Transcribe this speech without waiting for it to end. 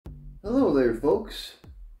Hello there, folks.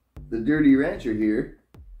 The Dirty Rancher here.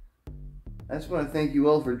 I just want to thank you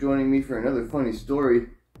all for joining me for another funny story.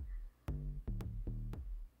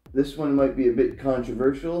 This one might be a bit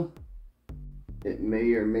controversial. It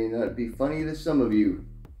may or may not be funny to some of you.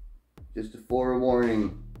 Just a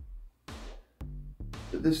forewarning.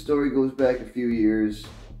 But this story goes back a few years,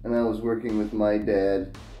 and I was working with my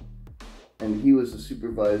dad, and he was the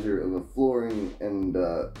supervisor of a flooring and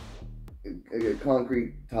a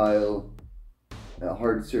concrete tile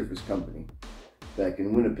hard surface company back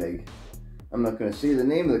in Winnipeg. I'm not going to say the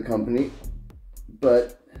name of the company,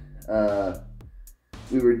 but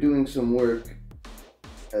we were doing some work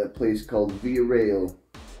at a place called Via Rail.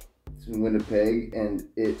 It's in Winnipeg, and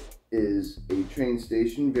it is a train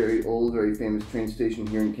station, very old, very famous train station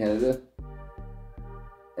here in Canada.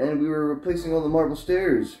 And we were replacing all the marble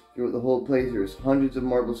stairs throughout the whole place. There was hundreds of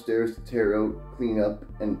marble stairs to tear out, clean up,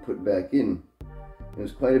 and put back in. It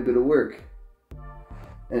was quite a bit of work.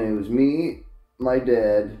 And it was me, my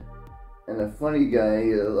dad, and a funny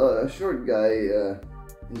guy, a short guy.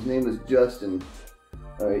 His name was Justin.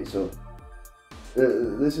 Alright, so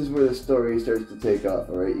this is where the story starts to take off,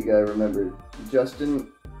 alright? You gotta remember,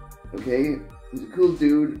 Justin, okay, he's a cool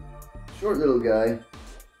dude, short little guy.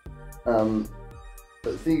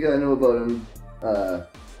 The thing I know about him,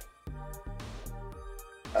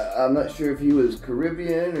 I'm not sure if he was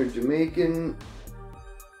Caribbean or Jamaican,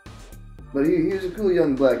 but he was a cool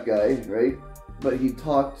young black guy, right? But he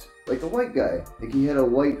talked like a white guy. Like he had a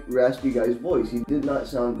white, raspy guy's voice. He did not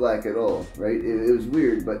sound black at all, right? It was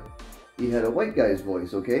weird, but he had a white guy's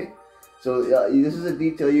voice, okay? So this is a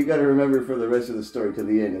detail you gotta remember for the rest of the story to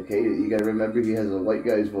the end, okay? You gotta remember he has a white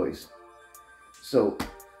guy's voice. So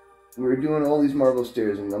we were doing all these marble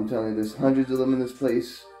stairs, and I'm telling you, there's hundreds of them in this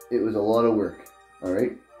place. It was a lot of work,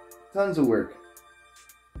 alright? Tons of work.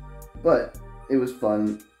 But it was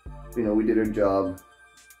fun. You know, we did our job,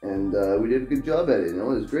 and we did a good job at it, you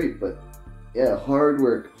know, it was great. But yeah, hard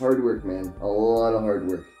work, man. A lot of hard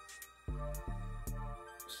work.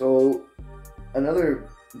 So another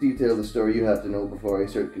detail of the story you have to know before I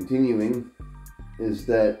start continuing is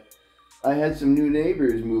that I had some new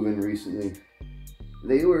neighbors move in recently.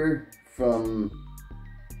 They were from,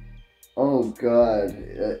 oh god,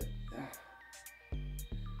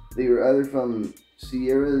 they were either from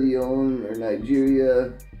Sierra Leone or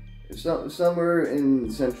Nigeria, somewhere in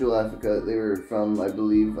Central Africa. They were from, I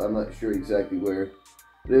believe, I'm not sure exactly where.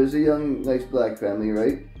 There was a young, nice black family,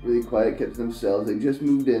 right? Really quiet, kept to themselves. They just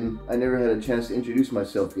moved in. I never had a chance to introduce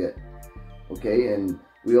myself yet, okay? And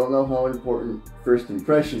we all know how important first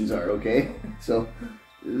impressions are, okay? So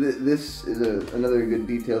this is another good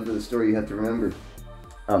detail for the story you have to remember.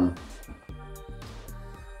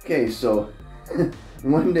 Okay, so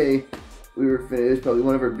one day we were finished. It was probably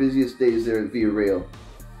one of our busiest days there at Via Rail,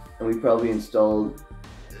 and we probably installed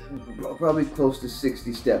probably close to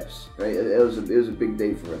 60 steps. Right, it was a big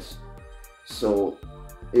day for us. So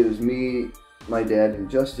it was me, my dad, and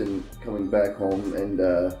Justin coming back home, and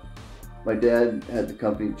my dad had the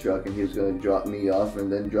company truck, and he was going to drop me off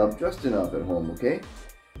and then drop Justin off at home. Okay.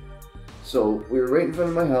 So we were right in front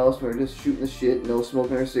of my house. We were just shooting the shit, you know,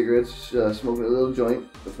 smoking our cigarettes, smoking a little joint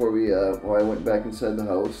before I went back inside the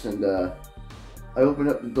house. And I opened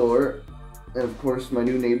up the door, and of course my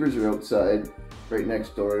new neighbors are outside, right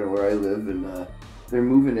next door to where I live, and they're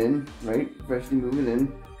moving in, right, freshly moving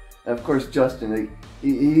in. And of course Justin, like,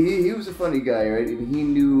 he was a funny guy, right? And he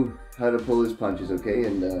knew how to pull his punches, okay?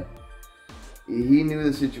 And he knew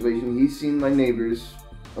the situation. He's seen my neighbors,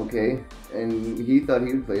 okay, and he thought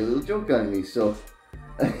he would play a little joke on me. So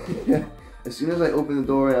as soon as I opened the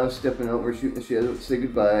door and I was stepping out, we're shooting the shit, to say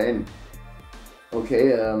goodbye, and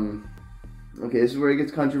okay, okay, this is where it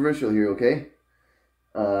gets controversial here, okay?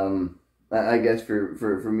 I guess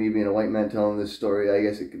for me being a white man telling this story, I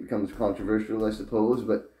guess it becomes controversial, I suppose,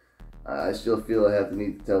 but I still feel I have the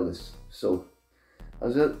need to tell this. So I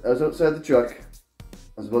was outside the truck.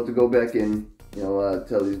 I was about to go back in, you know,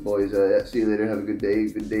 tell these boys, see you later, have a good day,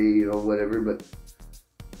 you know, whatever. But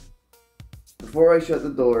before I shut the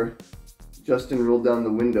door, Justin rolled down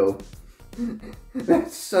the window. That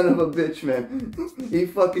son of a bitch, man. He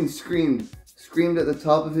fucking screamed at the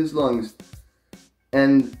top of his lungs.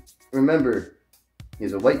 And remember, he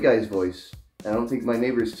has a white guy's voice. I don't think my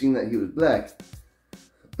neighbors seen that he was black.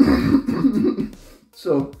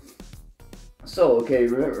 So okay,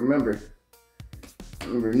 remember,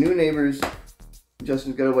 new neighbors.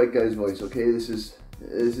 Justin's got a white guy's voice, okay? This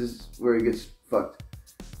is where he gets fucked.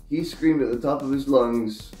 He screamed at the top of his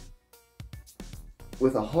lungs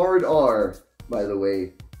with a hard R, by the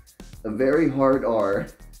way. A very hard R.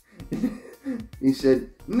 He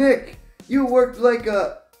said, "Nick, you worked like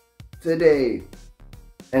a today.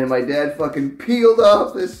 And my dad fucking peeled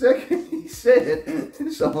off the second he said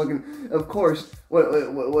it. So fucking, of course,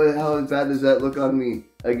 how bad does that look on me?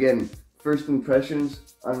 Again, first impressions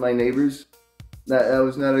on my neighbors. That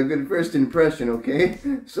was not a good first impression, okay?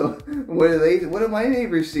 So what do my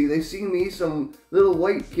neighbors see? They see me, some little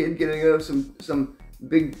white kid getting out of some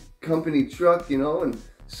big company truck, you know, and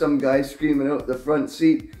some guy screaming out the front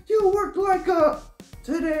seat, "You work like a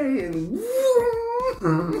today," and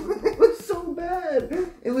it was so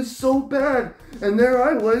bad. It was so bad. And there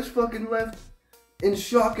I was, fucking left in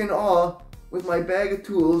shock and awe with my bag of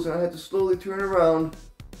tools, and I had to slowly turn around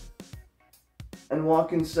and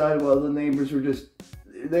walk inside while the neighbors were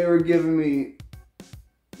they were giving me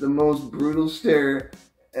the most brutal stare,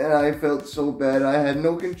 and I felt so bad. I had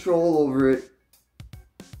no control over it.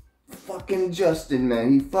 Fucking Justin,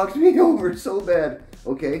 man, he fucked me over so bad.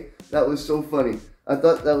 Okay, that was so funny. I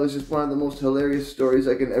thought that was just one of the most hilarious stories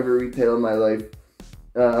I can ever retell in my life.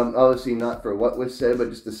 Obviously not for what was said, but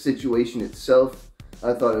just the situation itself.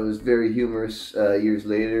 I thought it was very humorous years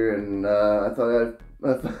later, and I found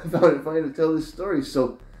it funny to tell this story.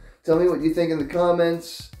 So tell me what you think in the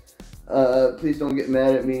comments. Please don't get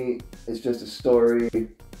mad at me. It's just a story.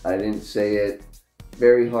 I didn't say it.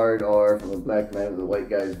 Very hard R from a black man with a white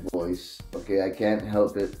guy's voice. Okay, I can't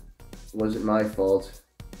help it. It wasn't my fault.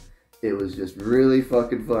 It was just really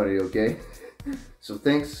fucking funny, okay? So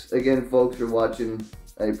thanks again, folks, for watching.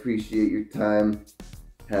 I appreciate your time.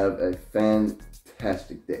 Have a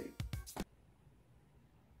fantastic day.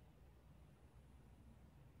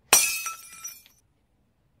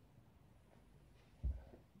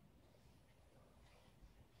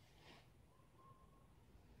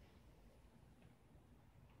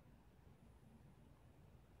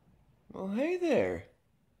 Well, hey there,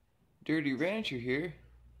 Dirty Rancher here.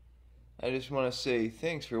 I just want to say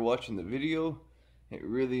thanks for watching the video. It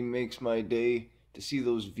really makes my day to see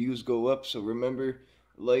those views go up, so remember,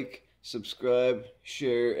 like, subscribe,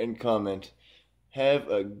 share, and comment. Have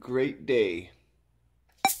a great day.